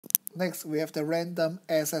Next, we have the random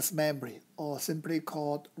access memory, or simply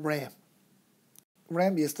called RAM.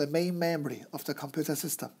 RAM is the main memory of the computer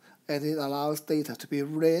system, and it allows data to be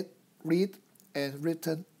read and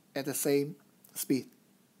written at the same speed.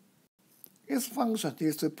 Its function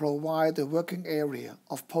is to provide the working area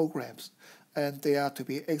of programs, and they are to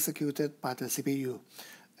be executed by the CPU,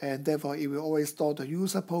 and therefore it will always store the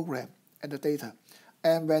user program and the data.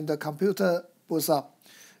 And when the computer boots up,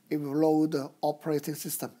 it will load the operating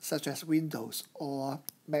system such as Windows or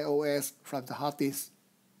Mac OS from the hard disk.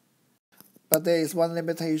 But there is one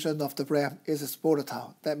limitation of the RAM: it is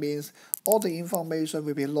volatile. That means all the information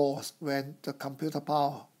will be lost when the computer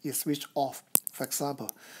power is switched off. For example,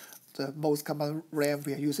 the most common RAM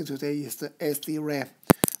we are using today is the SDRAM.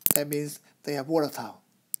 That means they are volatile.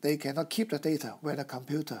 They cannot keep the data when the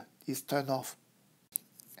computer is turned off.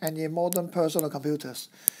 And in modern personal computers,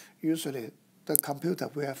 usually the computer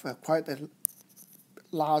will have quite a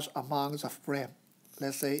large amount of RAM.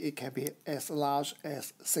 Let's say it can be as large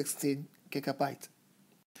as 16 gigabytes.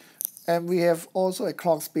 And we have also a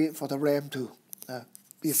clock speed for the RAM too.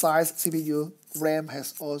 Besides CPU, RAM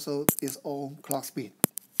has also its own clock speed.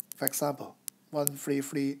 For example,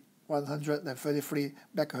 133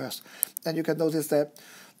 MHz. And you can notice that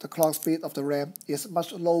the clock speed of the RAM is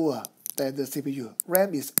much lower than the CPU.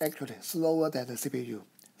 RAM is actually slower than the CPU.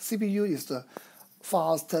 CPU is the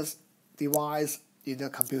fastest device in the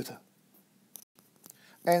computer.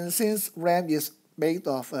 And since RAM is made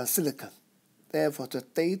of silicon, therefore the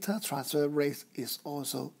data transfer rate is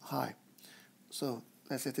also high. So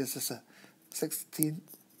let's say this is a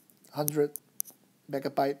 1600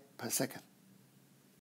 megabyte per second.